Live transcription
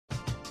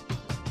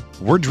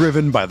We're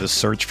driven by the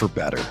search for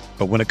better.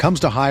 But when it comes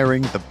to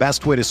hiring, the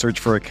best way to search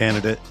for a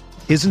candidate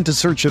isn't to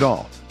search at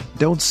all.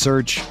 Don't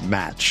search,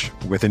 match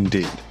with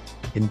Indeed.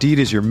 Indeed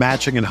is your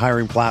matching and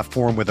hiring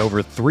platform with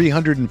over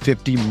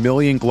 350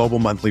 million global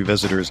monthly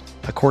visitors,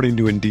 according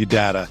to Indeed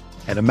data,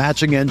 and a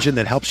matching engine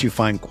that helps you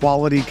find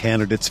quality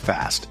candidates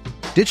fast.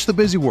 Ditch the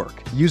busy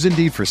work. Use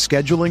Indeed for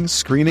scheduling,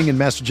 screening, and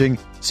messaging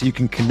so you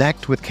can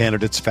connect with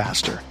candidates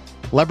faster.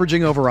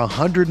 Leveraging over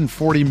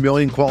 140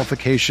 million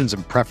qualifications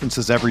and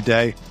preferences every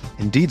day,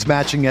 Indeed's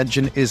matching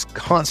engine is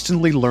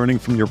constantly learning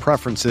from your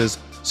preferences,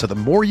 so the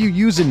more you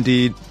use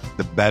Indeed,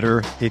 the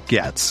better it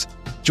gets.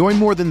 Join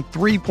more than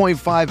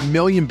 3.5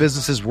 million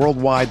businesses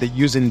worldwide that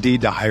use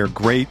Indeed to hire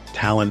great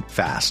talent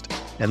fast.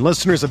 And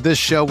listeners of this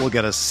show will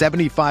get a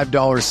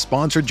 $75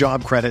 sponsored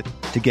job credit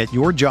to get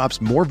your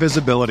jobs more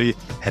visibility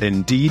at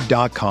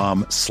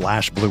Indeed.com/Blue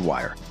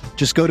Wire.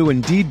 Just go to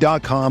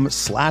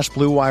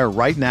Indeed.com/Blue Wire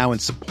right now and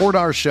support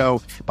our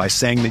show by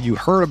saying that you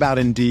heard about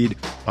Indeed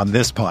on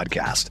this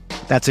podcast.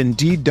 That's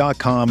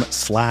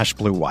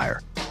Indeed.com/Blue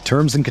Wire.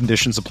 Terms and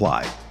conditions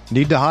apply.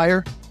 Need to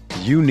hire?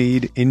 You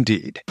need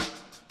Indeed.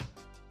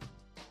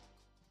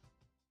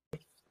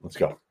 Let's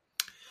go.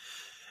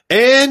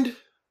 And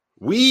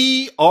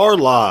we are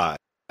live.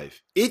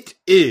 It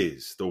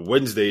is the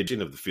Wednesday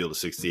edition of the Field of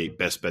 68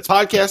 Best Bets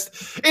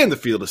podcast and the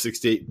Field of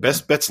 68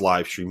 Best Bets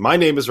live stream. My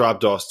name is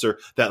Rob Doster.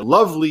 That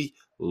lovely,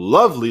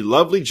 lovely,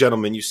 lovely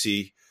gentleman you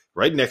see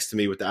right next to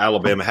me with the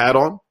Alabama hat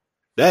on,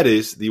 that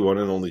is the one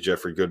and only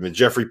Jeffrey Goodman.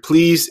 Jeffrey,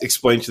 please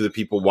explain to the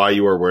people why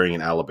you are wearing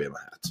an Alabama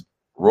hat.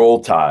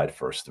 Roll Tide,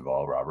 first of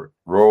all, Robert.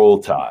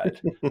 Roll Tide.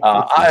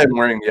 I am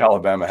wearing the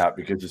Alabama hat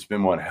because it's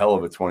been one hell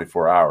of a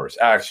 24 hours,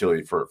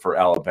 actually, for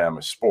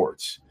Alabama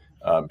sports,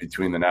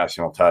 between the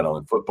national title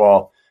in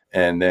football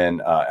and then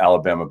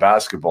Alabama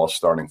basketball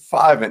starting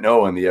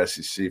 5-0 in the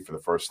SEC for the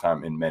first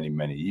time in many,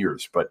 many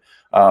years. But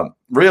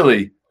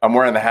really, I'm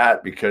wearing the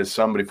hat because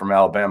somebody from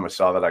Alabama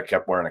saw that I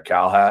kept wearing a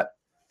Cal hat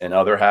and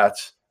other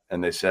hats,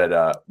 and they said,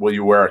 will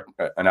you wear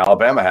an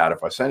Alabama hat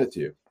if I send it to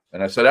you?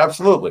 And I said,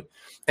 absolutely.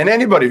 And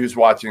anybody who's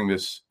watching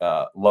this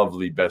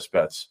lovely Best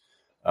Bets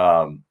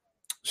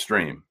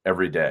stream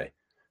every day,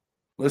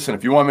 listen,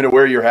 if you want me to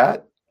wear your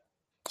hat,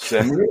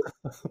 send me it.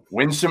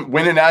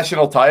 Win a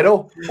national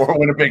title or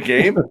win a big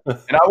game,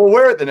 and I will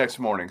wear it the next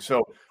morning.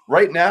 So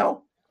right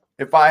now,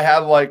 if I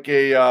have like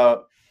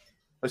a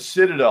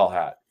Citadel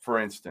hat, for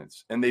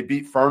instance, and they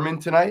beat Furman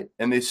tonight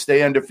and they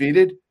stay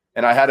undefeated,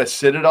 and I had a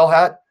Citadel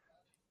hat,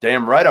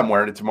 damn right I'm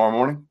wearing it tomorrow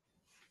morning.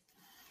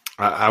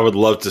 I would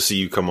love to see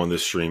you come on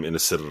this stream in a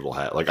Citadel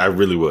hat. Like I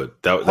really would.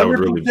 That would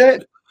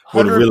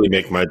really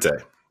make my day.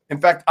 In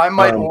fact, I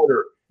might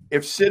order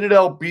if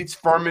Citadel beats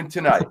Furman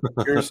tonight.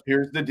 Here's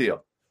the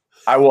deal.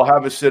 I will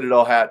have a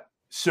Citadel hat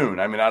soon.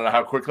 I mean, I don't know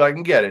how quickly I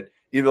can get it.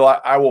 Either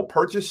I will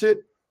purchase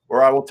it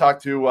or I will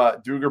talk to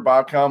Duger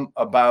Bobcom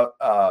about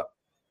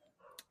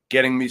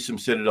getting me some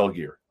Citadel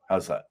gear.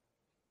 How's that?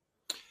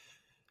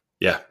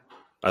 Yeah,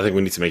 I think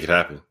we need to make it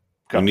happen.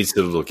 Okay. We need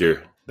Citadel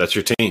gear. That's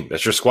your team.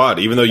 That's your squad,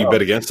 even though you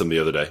bet against them the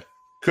other day.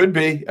 Could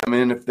be. I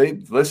mean, if they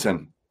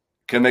listen,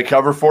 can they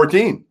cover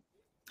 14?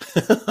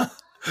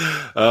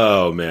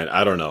 Oh, man.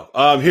 I don't know.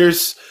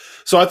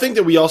 So I think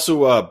that we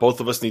also,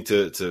 both of us need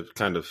to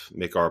kind of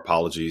make our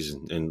apologies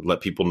and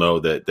let people know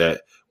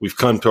that we've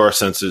come to our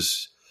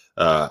senses.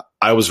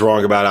 I was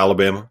wrong about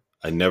Alabama.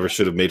 I never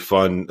should have made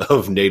fun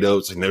of Nate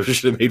Oates. I never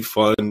should have made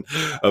fun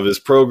of his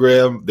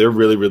program. They're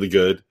really, really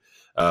good.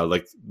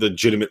 Like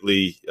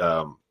legitimately,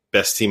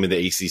 best team in the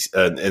ACC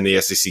and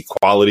the SEC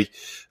quality.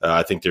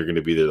 I think they're going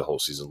to be there the whole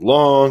season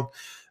long.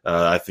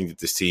 I think that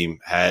this team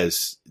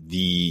has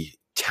the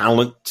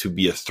talent to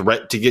be a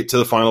threat to get to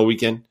the final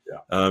weekend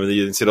in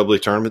the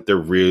NCAA tournament. They're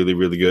really,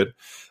 really good.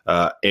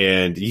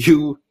 And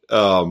you,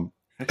 I've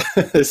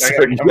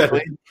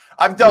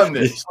done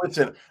this.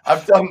 Listen,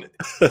 I've done.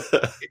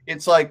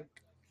 It's like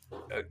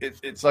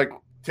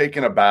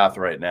taking a bath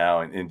right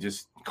now and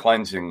just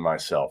cleansing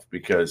myself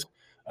because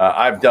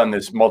I've done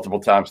this multiple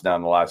times now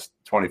in the last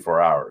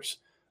 24 hours.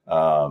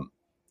 I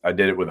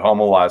did it with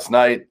Hummel last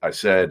night. I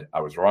said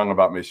I was wrong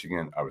about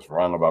Michigan. I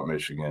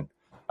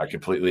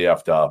completely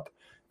effed up.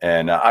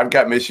 And I've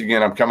got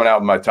Michigan. I'm coming out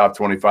with my top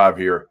 25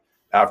 here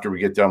after we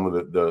get done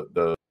with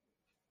the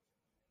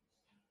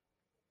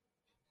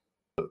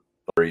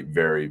very,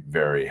 very,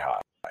 very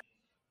high.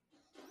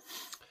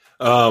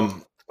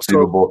 And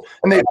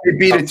they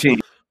beat a team,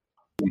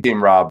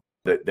 Rob,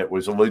 that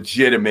was a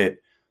legitimate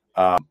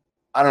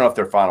I don't know if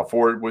they're Final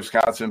Four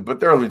Wisconsin,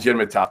 but they're a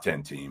legitimate top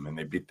 10 team, and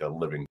they beat the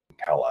living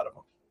hell out of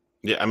them.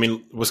 Yeah, I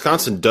mean,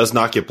 Wisconsin does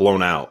not get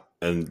blown out,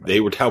 and they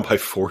were down by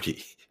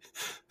 40.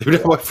 They were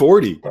down by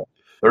 40.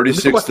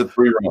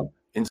 36-3 run.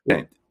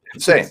 Insane.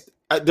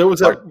 There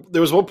was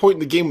one point in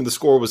the game when the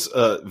score was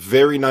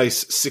very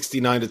nice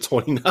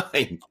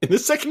 69-29 in the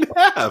second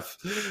half.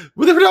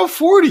 When they were down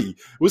 40.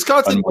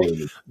 Wisconsin,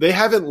 they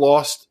haven't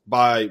lost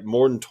by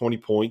more than 20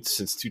 points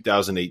since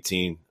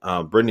 2018.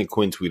 Brendan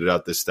Quinn tweeted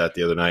out this stat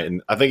the other night,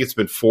 and I think it's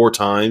been 4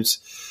 times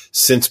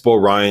since Bo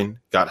Ryan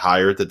got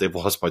hired that they've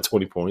lost by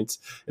 20 points,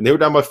 and they were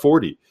down by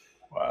 40.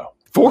 Wow.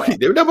 40.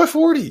 They were down by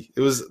 40.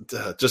 It was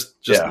just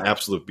an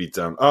absolute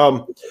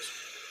beatdown.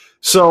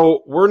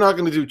 So we're not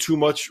going to do too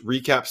much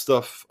recap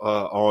stuff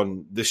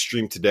on this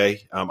stream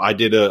today. I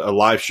did a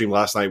live stream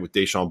last night with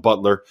Deshaun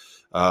Butler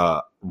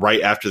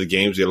right after the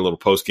games. We had a little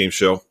post-game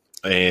show.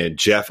 And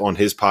Jeff on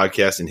his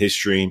podcast and his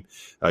stream.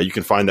 You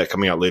can find that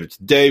coming out later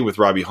today with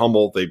Robbie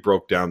Hummel. They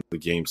broke down the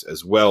games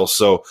as well.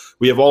 So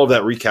we have all of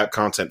that recap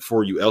content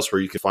for you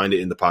elsewhere. You can find it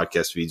in the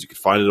podcast feeds. You can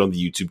find it on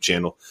the YouTube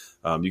channel.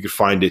 You can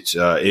find it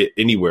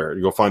anywhere.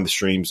 You'll find the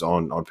streams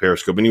on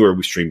Periscope, anywhere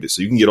we streamed it.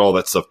 So you can get all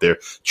that stuff there.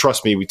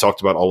 Trust me, we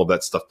talked about all of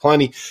that stuff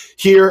plenty.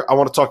 Here, I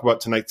want to talk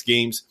about tonight's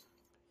games.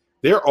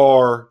 There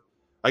are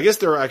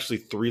actually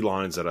 3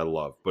 lines that I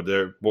love, but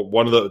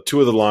two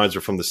of the lines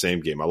are from the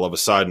same game. I love a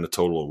side and a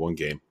total in one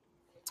game,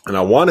 and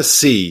I want to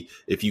see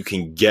if you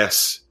can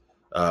guess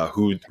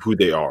who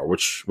they are,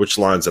 which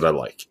lines that I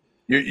like.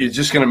 You're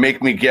just going to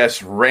make me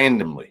guess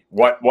randomly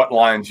what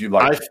lines you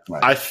like.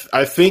 I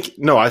think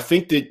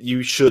that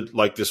you should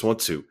like this one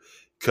too,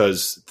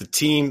 because the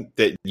team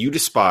that you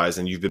despise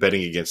and you've been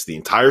betting against the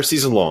entire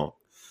season long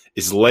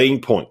is laying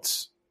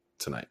points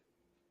tonight.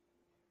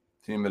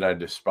 Team that I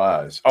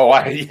despise. Oh,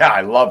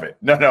 I love it.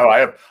 No,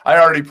 I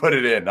already put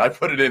it in. I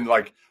put it in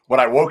like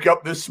when I woke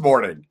up this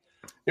morning.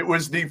 It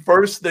was the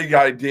first thing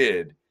I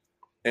did,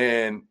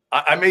 and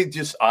I may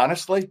just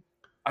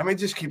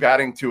keep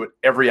adding to it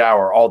every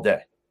hour all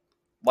day.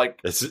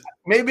 Like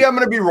maybe I'm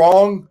going to be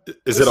wrong.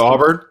 Is it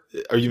Auburn?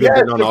 Are you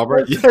betting on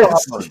Auburn? Yes,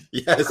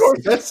 of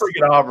course, it's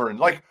freaking Auburn.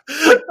 Like,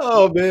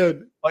 oh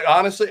man. Like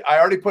honestly, I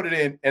already put it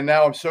in, and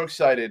now I'm so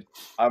excited.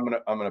 I'm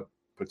gonna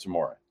put some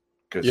more in.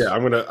 Yeah,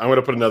 I'm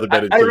gonna put another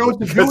bet in. I don't know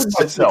what to do with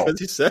myself because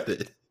you said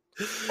it.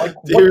 Like,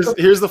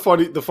 here's the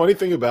funny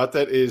thing about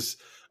that is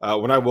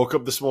when I woke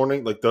up this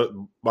morning, like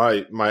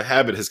my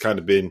habit has kind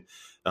of been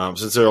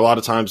since there are a lot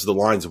of times the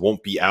lines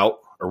won't be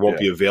out or won't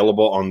be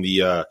available on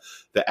the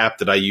app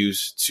that I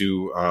use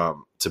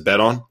to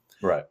bet on.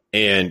 Right.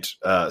 And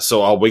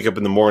so I'll wake up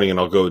in the morning and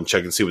I'll go and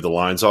check and see what the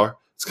lines are.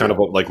 It's kind of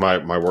what, like my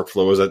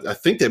workflow is. I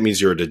think that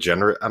means you're a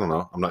degenerate. I don't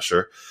know. I'm not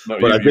sure.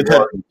 No, but I did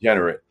that.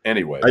 Degenerate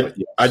anyway. Yes.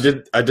 I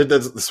did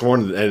that this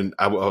morning, and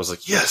I was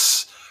like,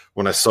 yes,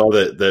 when I saw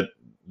that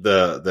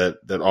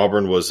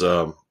Auburn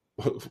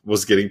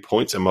was getting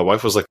points, and my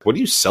wife was like, "What are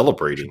you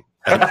celebrating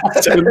at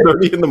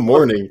 7:30 in the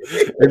morning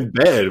in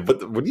bed?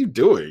 What are you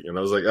doing?" And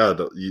I was like,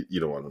 "Oh, you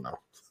don't want to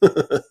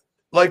know."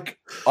 Like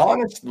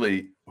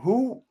honestly,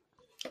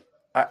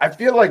 I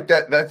feel like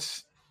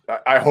that's.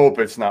 I hope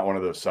it's not one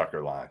of those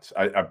sucker lines.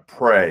 I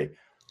pray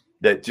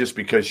that just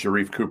because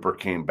Sharif Cooper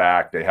came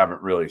back, they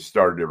haven't really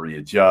started to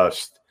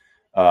readjust.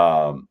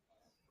 And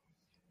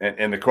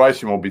the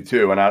question will be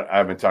too, and I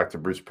haven't talked to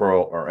Bruce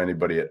Pearl or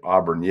anybody at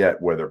Auburn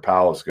yet, whether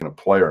Powell is going to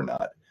play or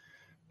not.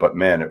 But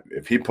man,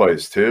 if he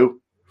plays too,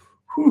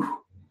 whew.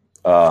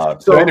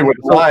 So anyway,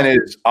 the line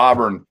is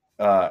Auburn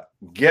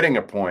getting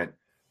a point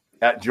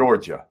at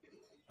Georgia.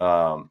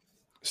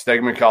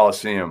 Stegman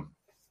Coliseum,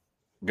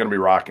 going to be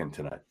rocking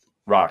tonight.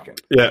 Rocking.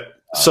 Yeah.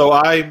 So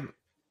I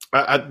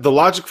the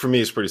logic for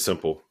me is pretty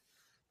simple.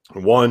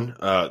 One,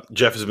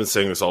 Jeff has been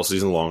saying this all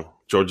season long.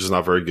 Georgia's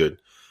not very good.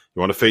 You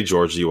want to fade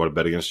Georgia. You want to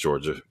bet against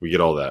Georgia. We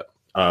get all that.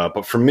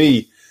 But for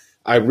me,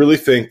 I really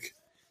think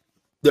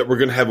that we're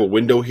going to have a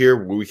window here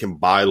where we can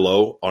buy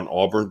low on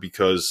Auburn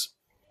because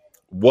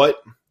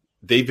what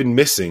they've been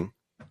missing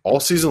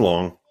all season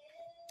long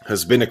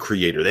has been a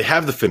creator. They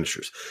have the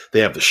finishers.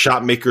 They have the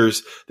shot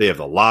makers. They have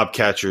the lob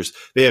catchers.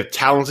 They have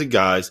talented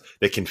guys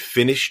that can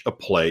finish a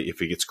play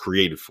if it gets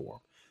created for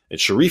them. And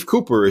Sharif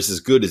Cooper is as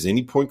good as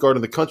any point guard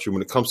in the country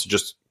when it comes to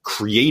just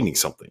creating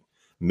something,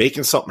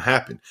 making something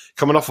happen,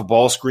 coming off a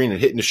ball screen and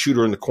hitting the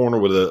shooter in the corner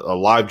with a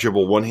live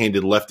dribble,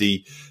 one-handed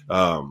lefty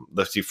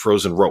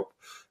frozen rope,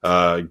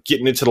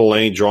 getting into the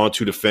lane, drawing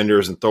 2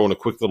 defenders, and throwing a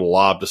quick little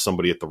lob to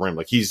somebody at the rim.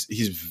 Like he's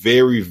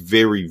very,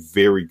 very,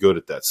 very good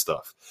at that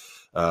stuff.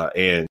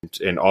 And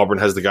Auburn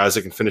has the guys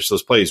that can finish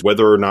those plays,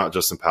 whether or not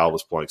Justin Powell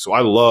is playing. So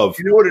I love.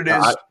 You know what it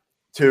is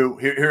too.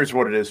 Here's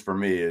what it is for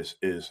me is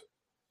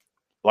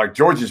like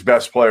Georgia's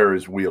best player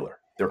is Wheeler,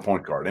 their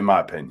point guard, in my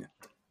opinion,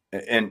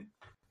 and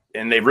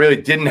they really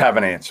didn't have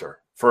an answer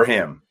for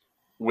him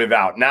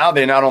without. Now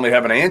they not only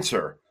have an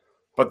answer,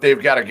 but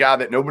they've got a guy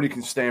that nobody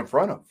can stay in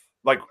front of.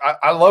 Like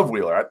I love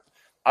Wheeler.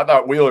 I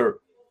thought Wheeler,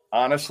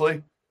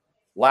 honestly,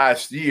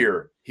 last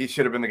year. He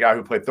should have been the guy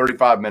who played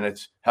 35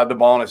 minutes, had the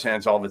ball in his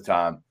hands all the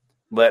time,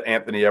 let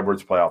Anthony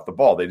Edwards play off the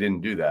ball. They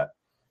didn't do that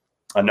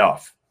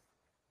enough.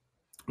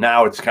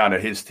 Now it's kind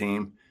of his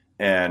team.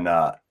 And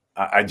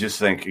I just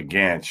think,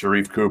 again,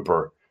 Sharif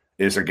Cooper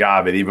is a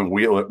guy that even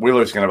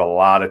Wheeler's going to have a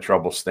lot of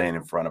trouble staying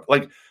in front of.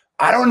 Like,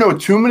 I don't know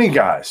too many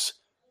guys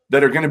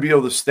that are going to be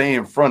able to stay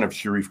in front of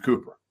Sharif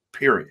Cooper,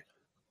 period.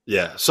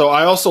 Yeah. So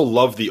I also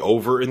love the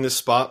over in this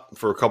spot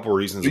for a couple of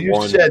reasons.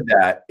 You said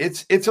that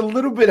it's a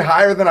little bit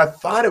higher than I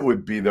thought it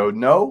would be, though.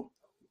 No,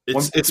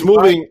 it's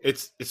moving.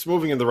 It's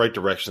moving in the right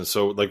direction.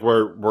 So like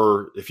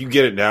we're if you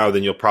get it now,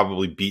 then you'll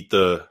probably beat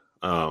the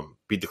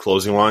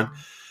closing line.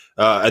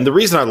 And the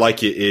reason I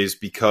like it is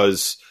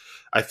because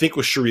I think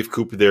with Sharif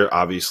Cooper there,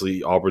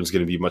 obviously Auburn's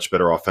going to be much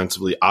better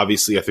offensively.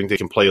 Obviously, I think they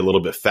can play a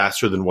little bit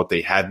faster than what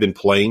they have been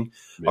playing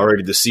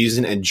already this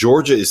season. And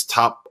Georgia is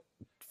top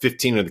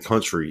 15 in the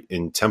country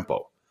in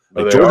tempo.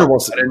 Like Georgia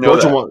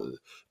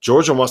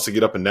wants to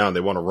get up and down.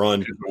 They want to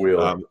run.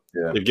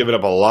 They've given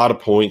up a lot of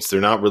points.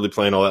 They're not really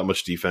playing all that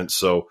much defense.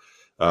 So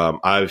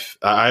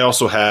I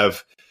also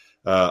have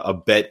a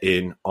bet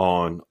in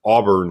on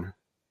Auburn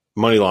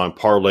moneyline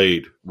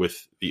parlayed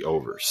with the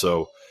over.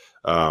 So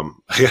I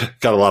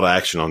got a lot of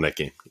action on that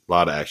game.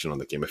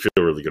 I feel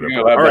really good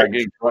about it. All right,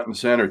 game front and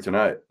center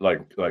tonight.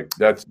 Like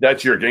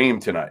that's your game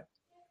tonight.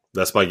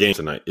 That's my game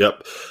tonight.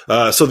 Yep.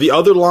 So the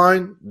other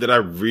line that I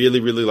really,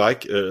 really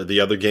like, the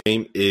other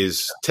game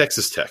is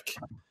Texas Tech.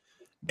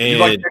 And you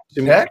like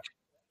Texas Tech?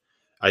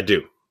 I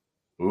do.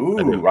 Ooh,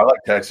 I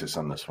like Texas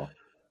on this one.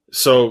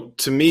 So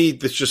to me,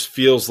 this just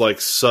feels like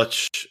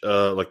such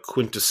like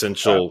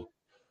quintessential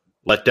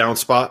letdown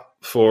spot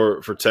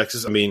for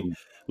Texas. I mean,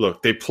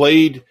 look, they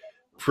played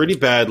pretty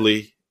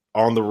badly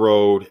on the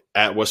road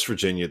at West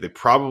Virginia.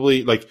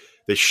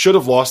 They should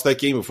have lost that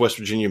game if West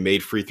Virginia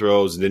made free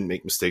throws and didn't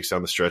make mistakes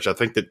down the stretch. I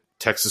think that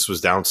Texas was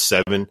down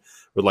 7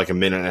 with like a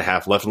minute and a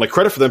half left. And like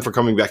credit for them for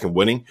coming back and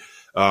winning.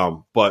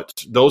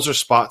 But those are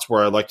spots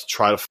where I like to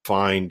try to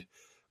find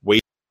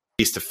ways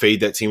to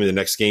fade that team in the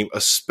next game,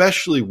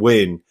 especially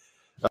when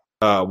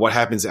what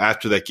happens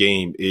after that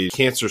game is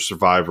cancer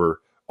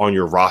survivor on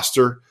your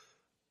roster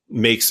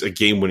makes a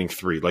game-winning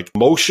 3. Like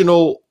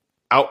emotional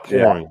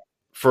outpouring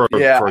for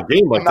a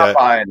game like that.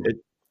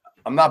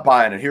 I'm not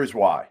buying it. Here's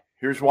why.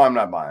 I'm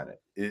not buying it.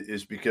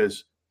 Is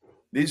because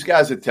these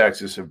guys at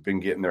Texas have been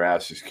getting their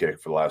asses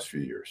kicked for the last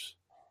few years.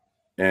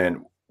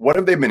 And what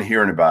have they been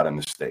hearing about in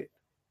the state?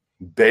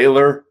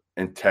 Baylor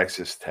and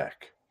Texas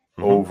Tech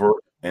over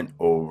and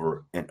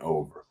over and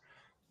over.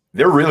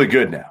 They're really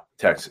good now,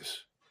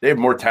 Texas. They have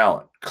more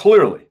talent,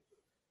 clearly,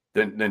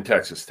 than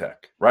Texas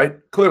Tech, right?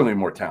 Clearly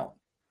more talent.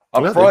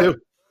 Up front,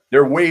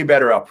 they're way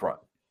better up front.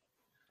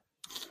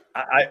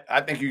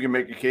 I think you can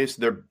make a case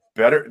they're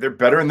better. They're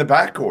better in the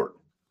backcourt.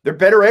 They're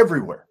better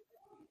everywhere.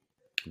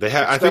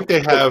 I think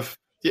they have.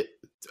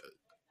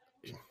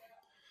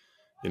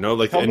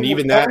 And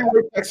even that.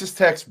 Texas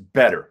Tech's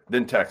better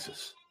than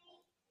Texas.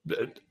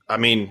 I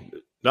mean,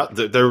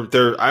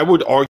 I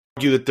would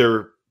argue that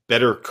they're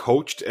better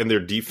coached and their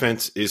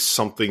defense is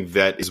something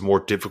that is more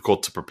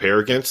difficult to prepare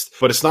against.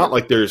 But it's not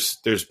like there's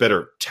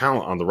better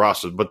talent on the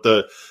roster. But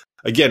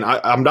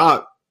I'm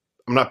not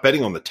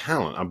betting on the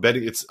talent. I'm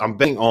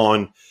betting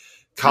on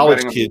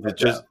college kids that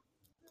just.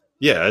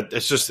 Yeah, it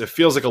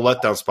feels like a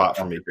letdown spot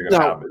for me.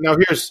 Now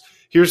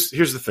here's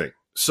the thing.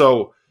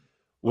 So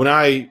when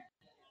I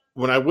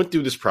went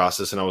through this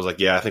process and I was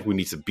like, I think we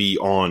need to be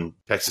on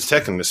Texas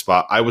Tech in this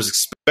spot, I was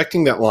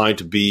expecting that line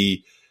to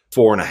be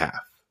 4.5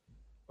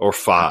 or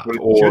 5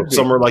 or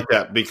somewhere like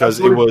that because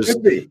it was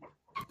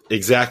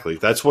exactly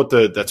that's what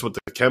the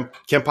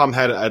KenPom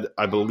had.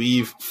 I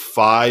believe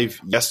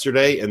 5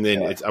 yesterday, and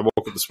then I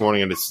woke up this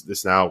morning and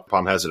it's now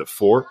Pom has it at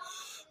 4.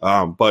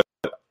 But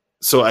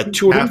so at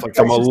 2.5,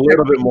 I'm a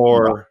little bit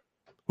more.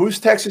 Who's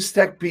Texas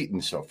Tech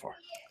beaten so far?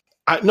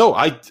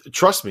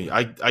 Trust me.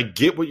 I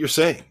get what you're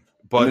saying,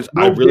 but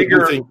no I really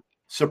bigger think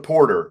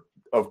supporter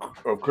of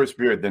Chris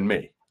Beard than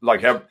me.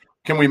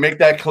 Can we make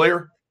that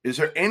clear? Is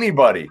there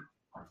anybody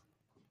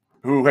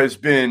who has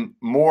been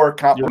more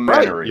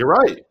complimentary? You're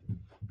right.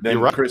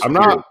 Chris I'm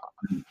Beard? not.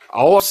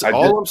 All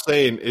I'm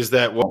saying is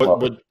that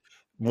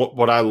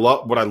what I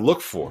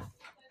look for.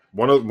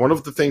 One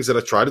of the things that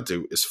I try to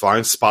do is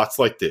find spots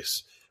like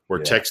this where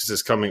Texas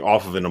is coming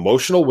off of an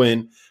emotional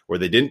win where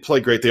they didn't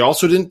play great. They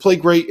also didn't play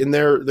great in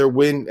their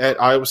win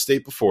at Iowa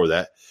State before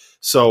that.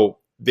 So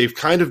they've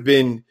kind of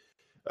been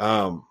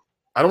I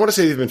don't want to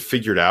say they've been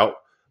figured out,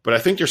 but I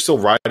think they're still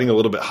riding a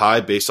little bit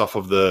high based off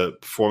of the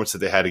performance that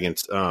they had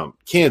against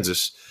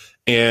Kansas.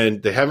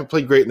 And they haven't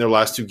played great in their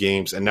last 2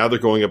 games, and now they're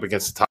going up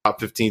against a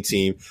top 15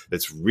 team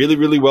that's really,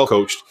 really well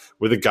coached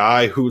with a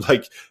guy who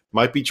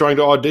might be trying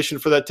to audition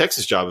for that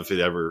Texas job if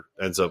it ever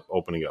ends up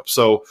opening up.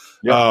 So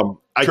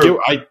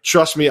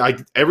trust me,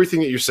 everything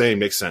that you're saying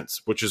makes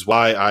sense, which is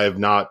why I have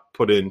not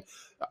put in.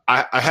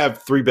 I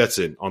have 3 bets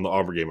in on the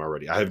Auburn game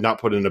already. I have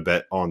not put in a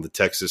bet on the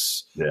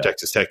Texas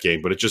Tech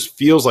game, but it just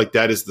feels like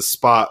that is the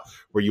spot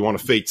where you want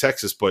to fade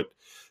Texas. But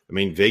I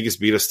mean, Vegas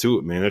beat us to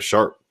it, man. They're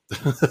sharp.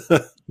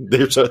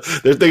 They're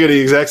thinking the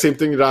exact same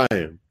thing that I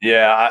am.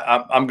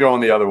 Yeah, I'm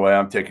going the other way.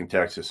 I'm taking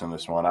Texas on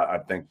this one. I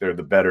think they're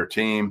the better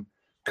team.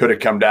 Could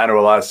it come down to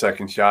a last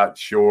second shot?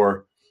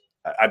 Sure.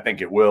 I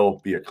think it will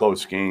be a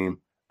close game.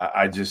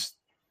 I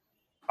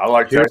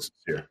like Texas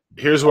here.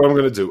 Here's what I'm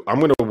going to do.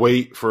 I'm going to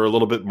wait for a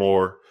little bit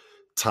more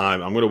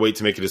time. I'm going to wait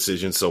to make a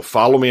decision. So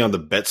follow me on the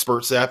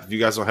BetSperts app. If you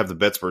guys don't have the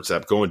BetSperts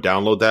app, go and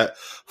download that.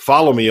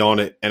 Follow me on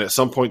it. And at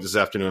some point this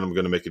afternoon, I'm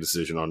going to make a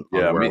decision on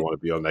where I want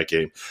to be on that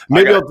game.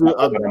 Maybe I'll do what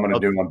I'm going to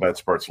do on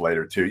BetSperts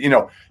later too.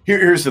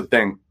 Here's the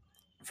thing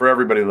for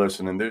everybody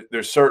listening.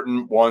 There's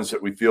certain ones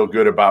that we feel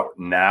good about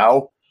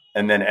now.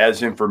 And then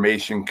as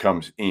information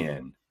comes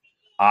in,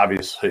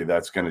 obviously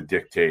that's going to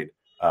dictate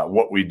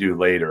what we do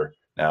later.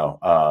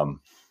 Now,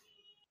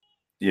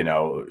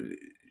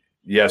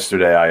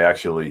 yesterday I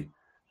actually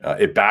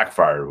it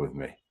backfired with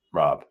me,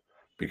 Rob,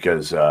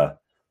 because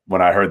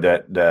when I heard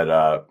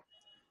that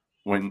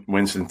when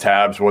Winston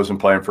Tabbs wasn't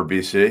playing for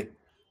BC,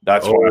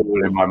 that's when I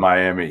put in my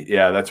Miami.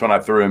 Yeah, that's when I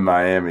threw in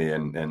Miami,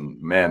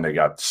 and man, they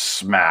got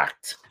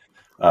smacked.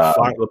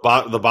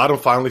 The bottom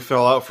finally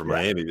fell out for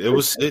Miami. It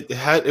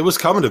was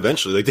coming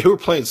eventually. Like, they were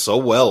playing so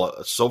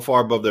well, so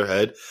far above their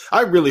head.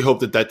 I really hope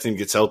that team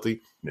gets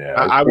healthy. Yeah,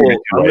 I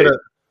will.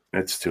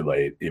 It's too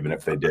late, even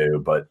if they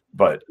do. But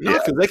yeah,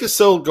 because they can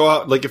still go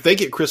out. Like, if they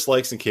get Chris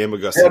Lykes and Cam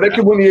Augustin, they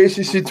can win the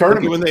ACC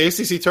tournament. They can win the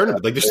ACC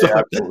tournament. Like,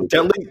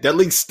 that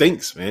league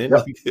stinks, man.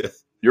 Yeah.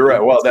 You're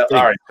right. Well, all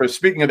right. So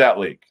speaking of that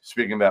league,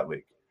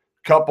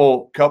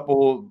 couple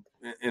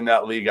in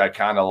that league I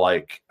kind of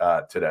like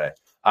today.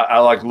 I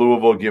like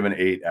Louisville giving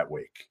 8 at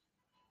Wake.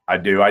 I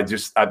do. I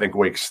think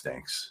Wake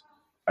stinks.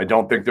 I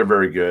don't think they're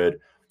very good.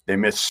 They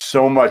miss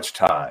so much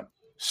time,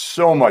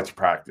 so much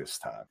practice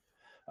time.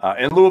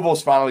 And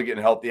Louisville's finally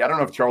getting healthy. I don't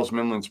know if Charles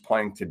Minlin's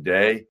playing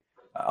today.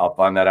 I'll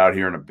find that out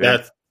here in a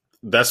bit.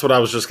 That's what I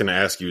was just going to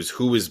ask you, is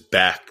who is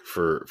back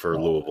for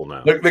Louisville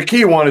now? The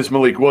key one is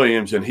Malik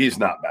Williams, and he's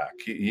not back.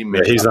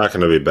 He's not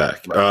going to be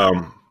back.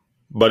 Right.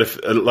 But if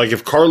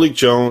Carlik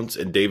Jones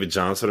and David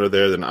Johnson are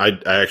there, then I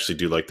actually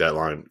do like that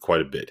line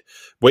quite a bit.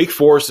 Wake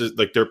Forest is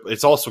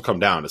it's also come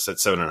down. It's at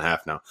 7.5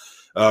 now.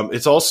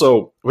 It's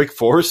also Wake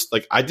Forest.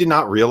 Like, I did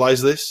not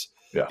realize this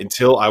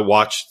until I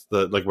watched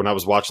when I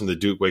was watching the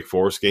Duke Wake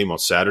Forest game on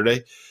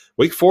Saturday.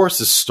 Wake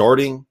Forest is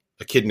starting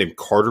a kid named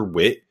Carter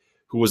Witt,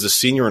 who was a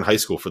senior in high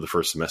school for the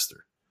first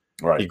semester.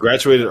 Right. He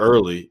graduated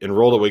early,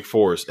 enrolled at Wake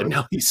Forest, and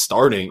now he's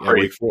starting at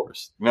Wake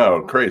Forest. No,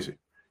 crazy.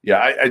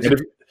 Yeah,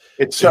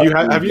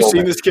 have you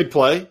seen this kid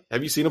play?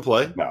 Have you seen him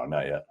play? No,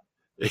 not yet.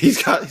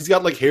 He's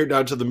got like hair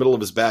down to the middle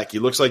of his back. He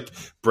looks like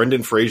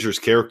Brendan Fraser's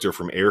character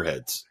from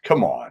Airheads.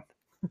 Come on.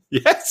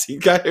 Yes, he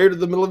got hair to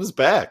the middle of his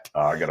back.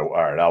 All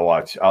right, I'll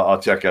watch.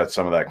 I'll check out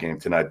some of that game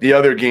tonight. The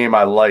other game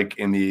I like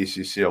in the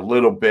ACC a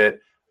little bit.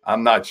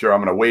 I'm not sure. I'm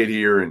going to wait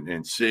here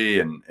and see.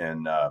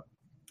 And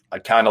I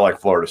kind of like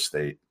Florida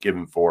State,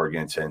 giving 4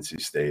 against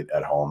NC State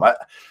at home. I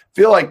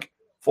feel like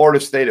Florida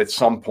State at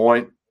some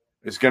point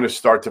is going to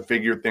start to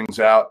figure things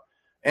out.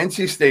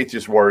 NC State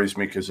just worries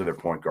me because of their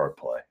point guard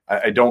play.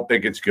 I don't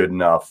think it's good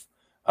enough.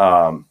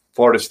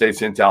 Florida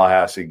State's in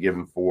Tallahassee,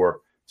 giving 4.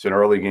 It's an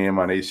early game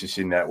on ACC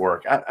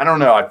Network. I don't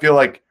know. I feel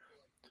like,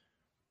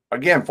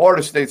 again,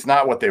 Florida State's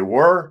not what they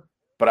were,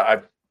 but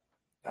I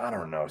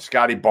don't know.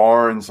 Scotty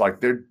Barnes, like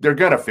they're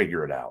going to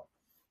figure it out.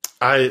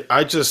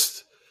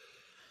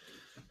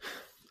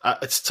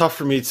 It's tough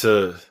for me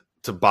to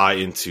buy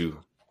into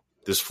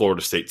this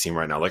Florida State team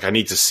right now. Like, I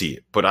need to see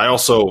it, but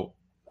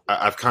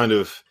I've kind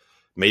of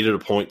made it a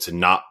point to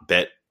not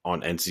bet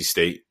on NC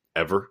State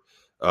ever.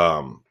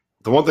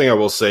 The one thing I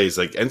will say is,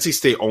 like, NC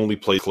State only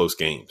plays close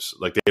games.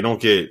 Like, they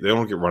don't get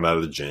run out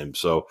of the gym.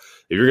 So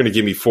if you're going to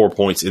give me 4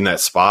 points in that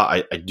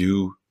spot, I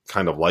do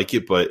kind of like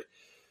it, but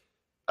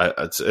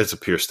it's a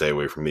pure stay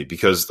away from me,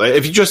 because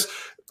if you just,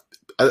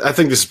 I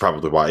think this is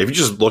probably why, if you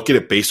just look at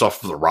it based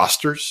off of the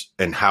rosters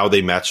and how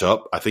they match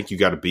up, I think you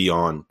got to be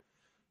on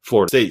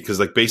Florida State, because,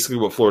 like, basically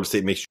what Florida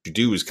State makes you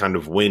do is kind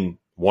of win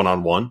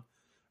one-on-one,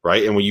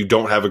 right? And when you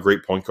don't have a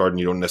great point guard and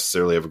you don't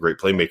necessarily have a great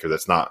playmaker,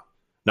 that's not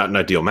an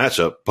ideal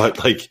matchup. But,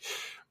 like,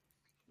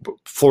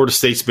 Florida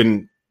State's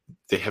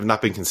they have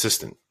not been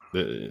consistent.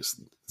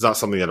 It's not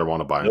something that I want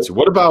to buy into.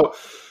 What about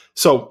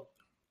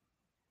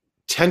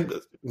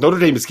Notre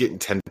Dame is getting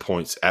 10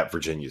 points at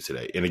Virginia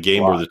today in a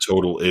game where the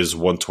total is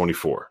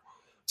 124.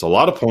 It's a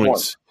lot of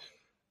points.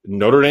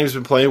 Notre Dame's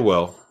been playing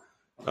well.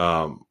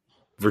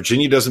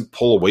 Virginia doesn't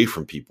pull away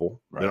from people.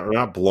 Right. They're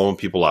not blowing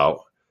people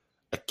out.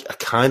 I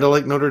kind of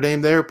like Notre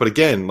Dame there, but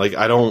again, like,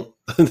 I don't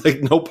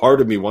like, no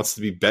part of me wants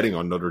to be betting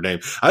on Notre Dame.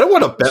 I don't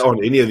want to bet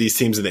on any of these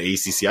teams in the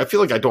ACC. I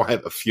feel like I don't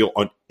have a feel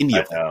on any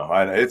of them.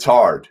 I know. It's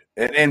hard,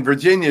 and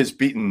Virginia's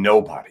beaten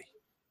nobody.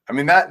 I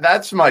mean,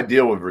 that's my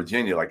deal with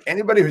Virginia. Like,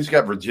 anybody who's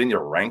got Virginia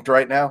ranked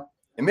right now,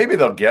 and maybe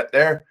they'll get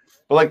there,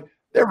 but, like,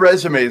 their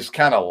resume is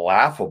kind of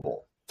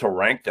laughable to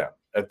rank them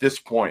at this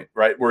point,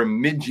 right? We're in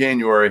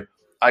mid-January.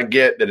 I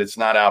get that it's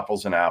not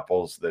apples and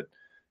apples, that,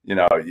 you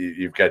know,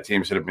 you've got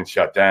teams that have been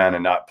shut down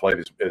and not played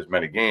as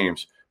many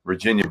games,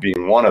 Virginia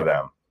being one of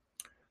them.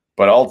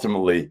 But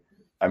ultimately,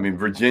 I mean,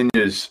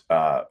 Virginia's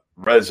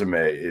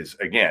resume is,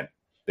 again,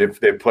 they've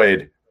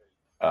played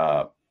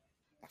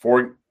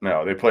here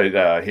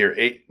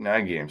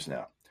 9 games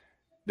now.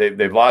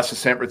 They've lost to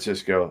San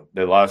Francisco.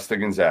 They lost to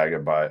Gonzaga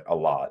by a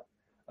lot.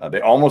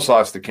 They almost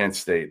lost to Kent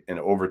State in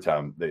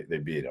overtime. They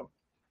beat them.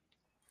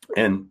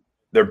 And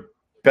their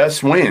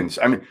best wins,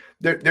 I mean,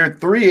 their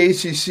 3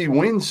 ACC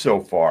wins so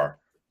far,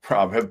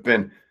 Rob, have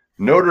been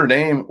Notre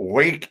Dame,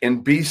 Wake,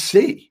 and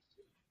BC.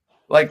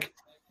 Like,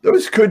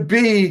 those could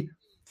be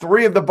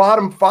 3 of the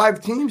bottom 5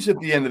 teams at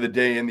the end of the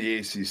day in the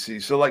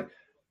ACC. So, like,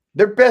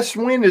 their best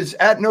win is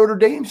at Notre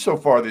Dame so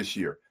far this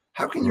year.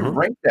 How can you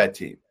rank that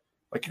team?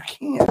 Like, you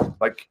can't.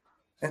 Like,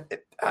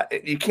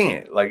 you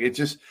can't. Like, it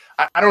just –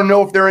 I don't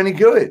know if they're any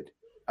good.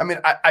 I mean,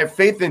 I have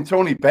faith in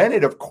Tony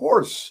Bennett, of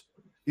course.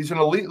 he's an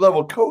elite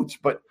level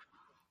coach. But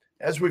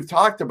as we've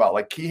talked about,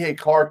 like Kihei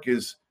Clark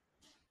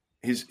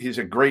he's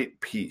a great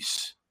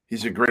piece.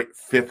 He's a great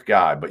fifth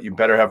guy, but you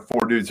better have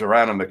four dudes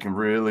around him that can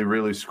really,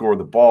 really score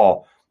the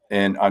ball.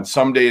 And on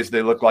some days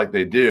they look like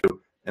they do,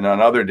 and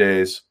on other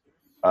days,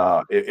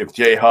 if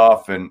Jay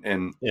Huff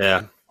and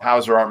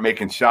Hauser aren't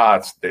making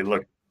shots, they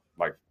look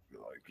like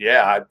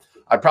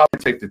I'd probably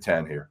take the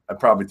 10 here. I'd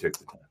probably take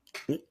the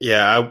 10.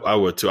 Yeah, I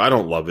would too. I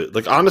don't love it.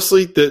 Like,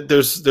 honestly,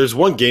 there's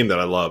one game that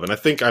I love, and I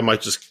think I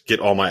might just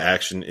get all my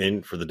action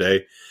in for the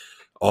day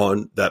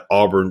on that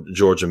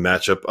Auburn-Georgia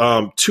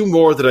matchup. Two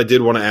more that I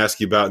did want to ask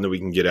you about, and then we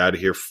can get out of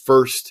here.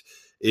 First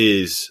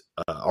is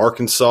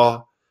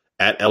Arkansas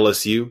at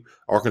LSU.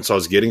 Arkansas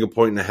is getting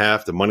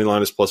 1.5. The money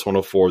line is plus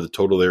 104. The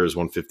total there is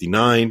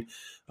 159.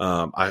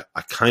 I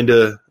kind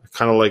of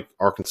like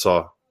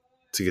Arkansas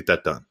to get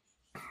that done.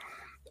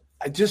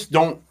 I just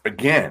don't.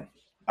 Again,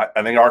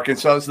 I think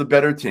Arkansas is the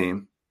better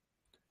team.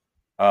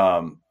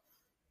 LSU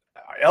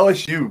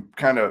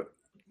kind of.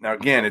 Now,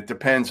 again, it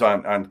depends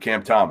on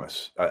Cam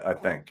Thomas, I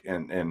think,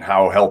 and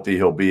how healthy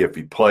he'll be if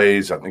he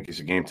plays. I think he's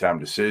a game-time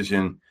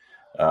decision.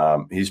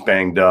 He's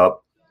banged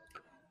up.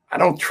 I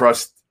don't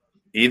trust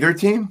either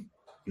team.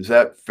 Is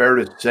that fair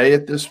to say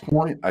at this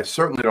point? I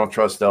certainly don't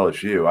trust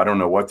LSU. I don't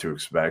know what to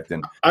expect.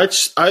 And I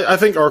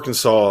think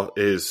Arkansas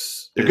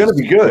is – they're going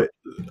to be good.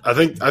 I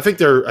think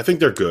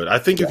they're good. I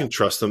think you can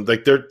trust them.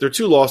 Like, their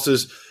two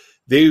losses,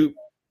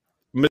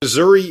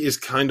 Missouri is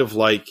kind of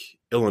like –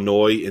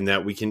 Illinois in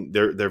that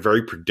they're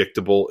very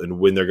predictable in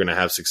when they're going to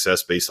have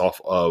success based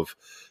off of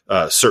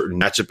certain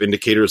matchup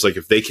indicators. Like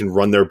if they can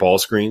run their ball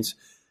screens,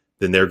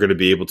 then they're going to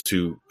be able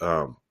to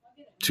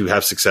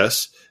have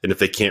success. And if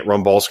they can't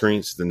run ball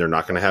screens, then they're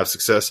not going to have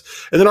success.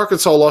 And then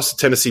Arkansas lost to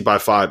Tennessee by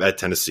 5 at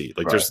Tennessee.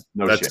 Like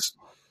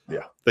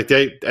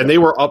they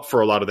were up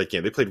for a lot of that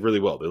game. They played really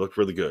well. They looked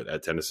really good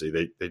at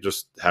Tennessee. They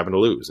just happen to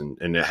lose, and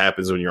it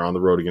happens when you're on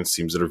the road against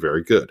teams that are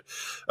very good.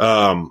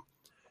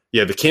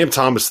 The Cam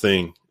Thomas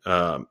thing.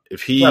 What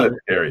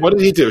did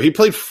he do? He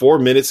played 4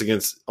 minutes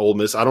against Ole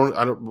Miss.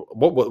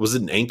 What was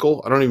it, an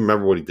ankle? I don't even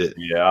remember what he did.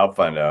 Yeah, I'll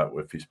find out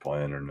if he's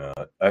playing or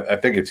not. I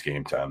think it's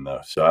game time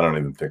though, so I don't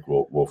even think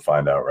we'll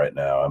find out right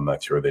now. I'm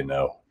not sure they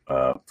know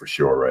for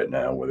sure right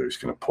now whether he's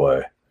going to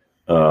play.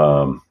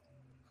 Hold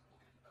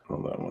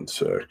on one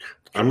sec.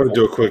 I'm going to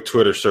do a quick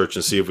Twitter search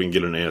and see if we can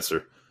get an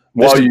answer.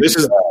 While you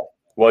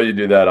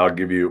do that, I'll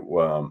give you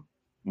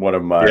one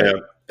of my. Yeah,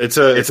 it's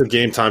a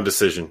game time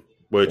decision,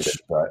 which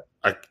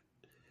I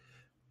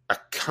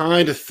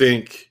kind of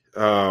think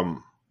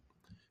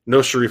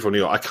no Sharif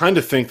O'Neal. I kind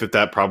of think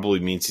that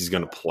probably means he's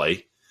going to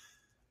play.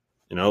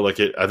 You know, like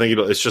I think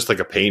it's just like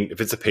a pain.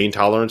 If it's a pain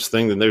tolerance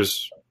thing, then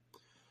there's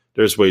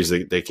ways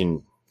they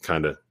can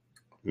kind of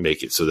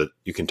make it so that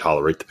you can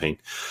tolerate the pain.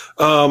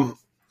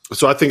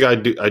 So I think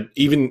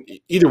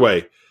either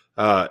way.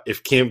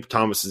 If Cam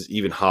Thomas is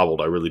even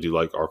hobbled, I really do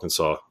like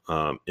Arkansas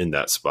in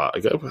that spot.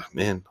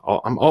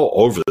 I'm all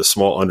over the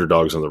small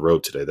underdogs on the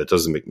road today. That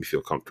doesn't make me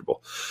feel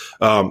comfortable.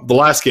 The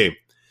last game,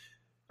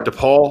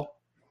 DePaul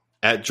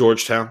at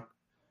Georgetown.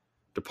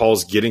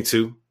 DePaul's getting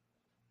to.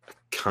 I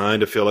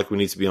kind of feel like we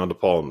need to be on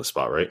DePaul in the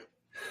spot, right?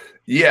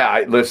 Yeah,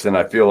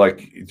 I feel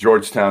like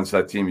Georgetown's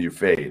that team you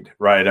fade,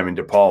 right? I mean,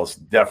 DePaul's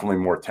definitely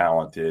more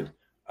talented.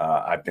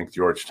 I think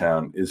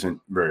Georgetown isn't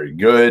very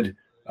good.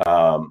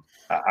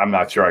 I'm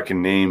not sure I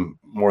can name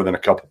more than a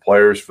couple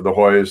players for the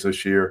Hoyas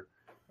this year.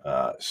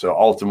 So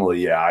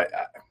ultimately, I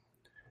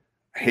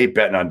hate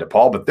betting on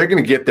DePaul, but they're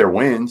going to get their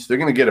wins. They're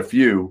going to get a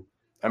few.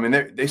 I mean,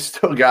 they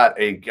still got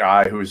a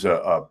guy who's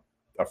a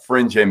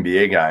fringe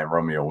NBA guy in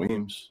Romeo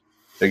Weems.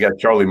 They got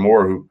Charlie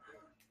Moore, who,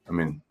 I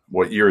mean,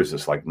 what year is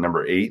this? Like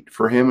number 8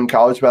 for him in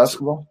college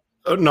basketball?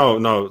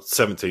 No,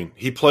 17.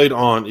 He played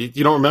on –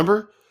 you don't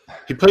remember?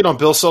 He played on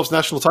Bill Self's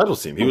national title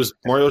team. He was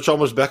Mario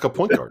Chalmers' backup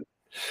point guard.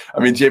 I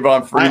mean,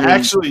 Javon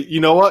Freeman.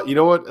 You know what?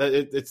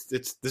 This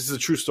is a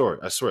true story.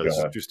 I swear, this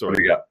is a true story. What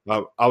do you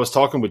got? I was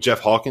talking with Jeff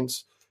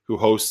Hawkins, who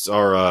hosts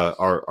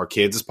our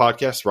Kansas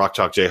podcast, Rock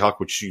Chalk Jayhawk,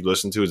 which you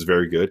listen to is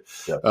very good.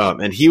 Yeah.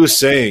 And he was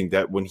saying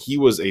that when he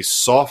was a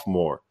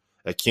sophomore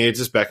at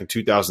Kansas back in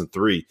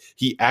 2003,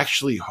 he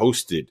actually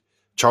hosted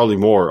Charlie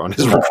Moore on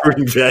his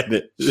recruiting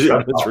visit.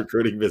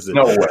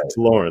 No way. To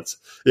Lawrence.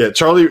 Yeah,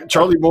 Charlie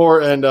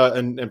Moore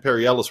and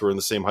Perry Ellis were in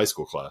the same high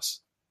school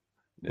class.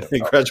 Yeah, he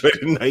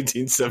graduated in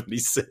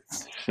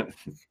 1976.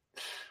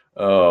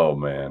 Oh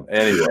man.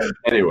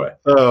 Anyway.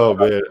 Oh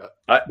man.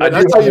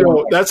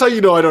 That's how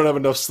you know I don't have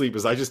enough sleep.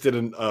 Is I just did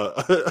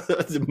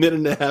a minute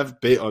and a half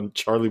bit on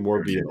Charlie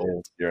Moore being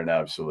old. You're an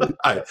absolute.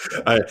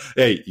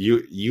 Hey,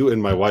 you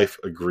and my wife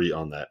agree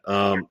on that.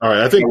 All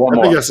right. I think what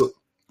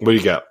do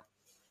you got?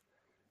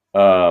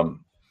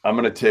 I'm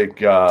going to take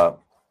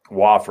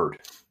Wofford.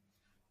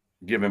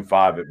 Give him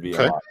 5 at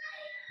VMI.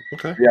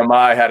 Okay.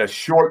 VMI had a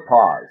short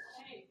pause.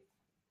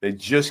 They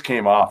just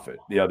came off it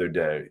the other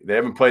day. They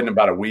haven't played in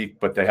about a week,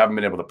 but they haven't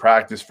been able to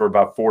practice for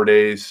about 4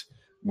 days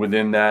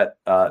within that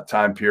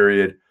time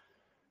period.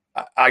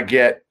 I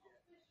get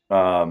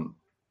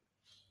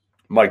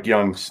Mike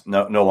Young's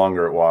no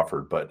longer at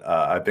Wofford, but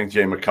I think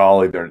Jay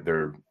McCauley,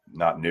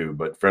 not new,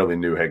 but fairly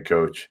new head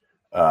coach.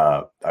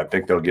 I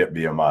think they'll get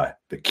VMI,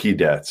 the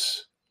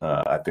Keydets.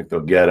 I think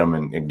they'll get them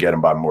and get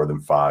them by more than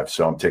 5.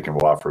 So I'm taking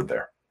Wofford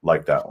there.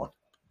 Like that one.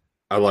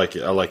 I like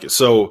it.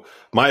 So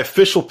my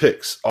official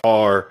picks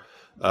are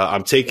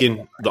I'm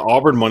taking the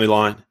Auburn money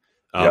line.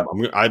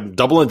 I'm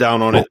doubling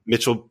down on it.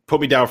 Mitchell,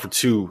 put me down for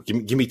 2.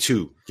 Give me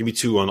 2. Give me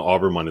 2 on the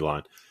Auburn money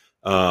line.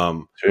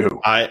 2.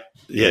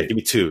 Give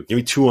me 2. Give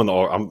me 2 on the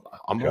Auburn.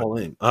 I'm all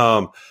in.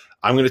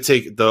 I'm going to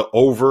take the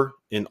over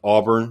in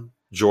Auburn,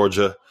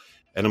 Georgia,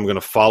 and I'm going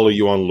to follow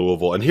you on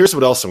Louisville. And here's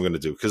what else I'm going to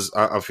do, because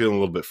I'm feeling a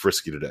little bit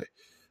frisky today.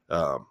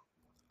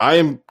 I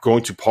am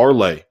going to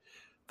parlay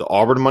the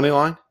Auburn money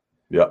line,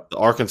 the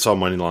Arkansas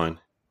money line,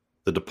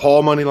 the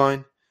DePaul money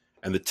line,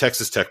 and the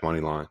Texas Tech money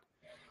line.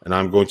 And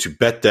I'm going to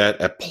bet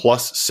that at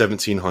plus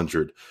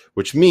 1,700,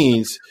 which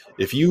means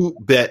if you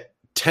bet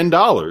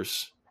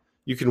 $10,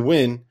 you can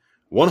win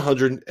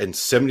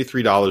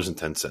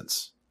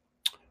 $173.10.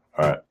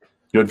 All right.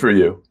 Good for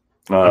you.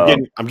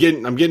 I'm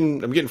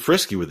getting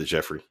frisky with it,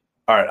 Jeffrey.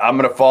 All right, I'm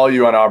going to follow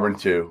you on Auburn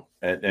too,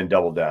 and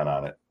double down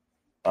on it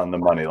on the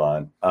money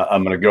line.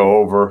 I'm going to go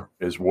over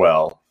as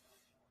well.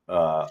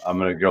 I'm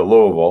going to go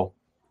Louisville.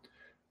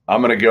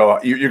 I'm going to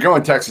go. You're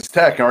going Texas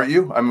Tech, aren't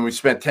you? I mean, we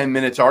spent 10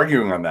 minutes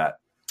arguing on that.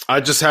 I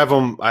just have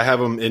them. I have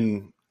them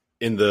in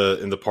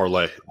the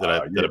parlay that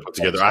I put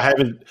together. I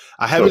haven't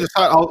decided.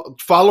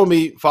 Follow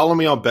me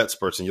on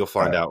BetSperts, and you'll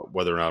find out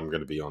whether or not I'm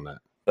going to be on that.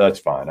 That's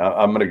fine.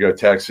 I'm going to go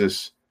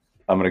Texas.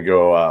 I'm going to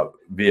go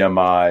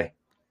VMI,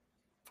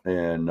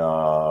 and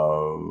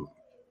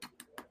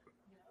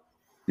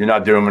you're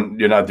not doing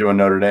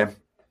Notre Dame.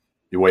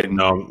 You waiting?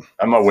 No,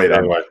 I'm gonna wait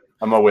on.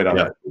 I'm gonna wait on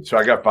that. So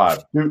I got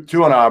 5.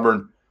 2 on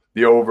Auburn.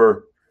 The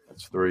over.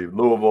 That's 3.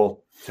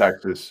 Louisville,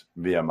 Texas,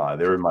 VMI.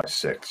 They're in my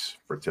 6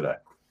 for today.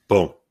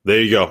 Boom. There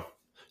you go.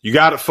 You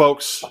got it,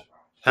 folks.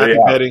 Happy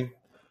betting.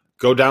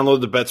 Go download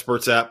the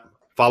BetSperts app.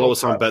 Follow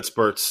us on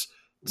BetSperts.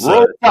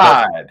 Roll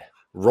Tide.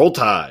 Roll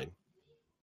Tide.